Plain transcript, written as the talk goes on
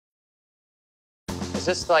Is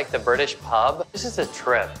this like the British pub? This is a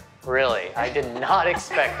trip, really. I did not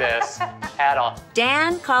expect this at all.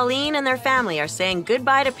 Dan, Colleen, and their family are saying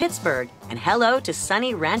goodbye to Pittsburgh and hello to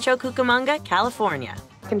sunny Rancho Cucamonga, California.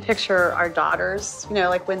 I can picture our daughters, you know,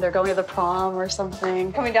 like when they're going to the prom or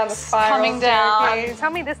something. Coming down the spiral. Coming down. Staircase. Tell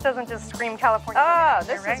me this doesn't just scream California. Oh,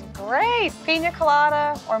 this is great. Pina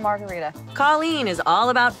colada or margarita. Colleen is all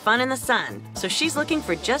about fun in the sun, so she's looking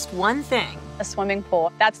for just one thing. A swimming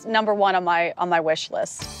pool. That's number one on my wish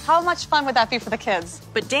list. How much fun would that be for the kids?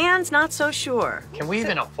 But Dan's not so sure. Can we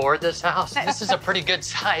even afford this house? This is a pretty good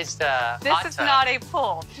sized hot This is tub. not a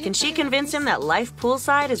pool. Can she convince him that life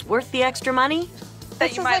poolside is worth the extra money? That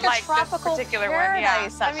This you is might like a tropical this particular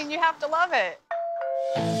paradise. one. Yeah. I mean, you have to love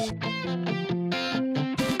it.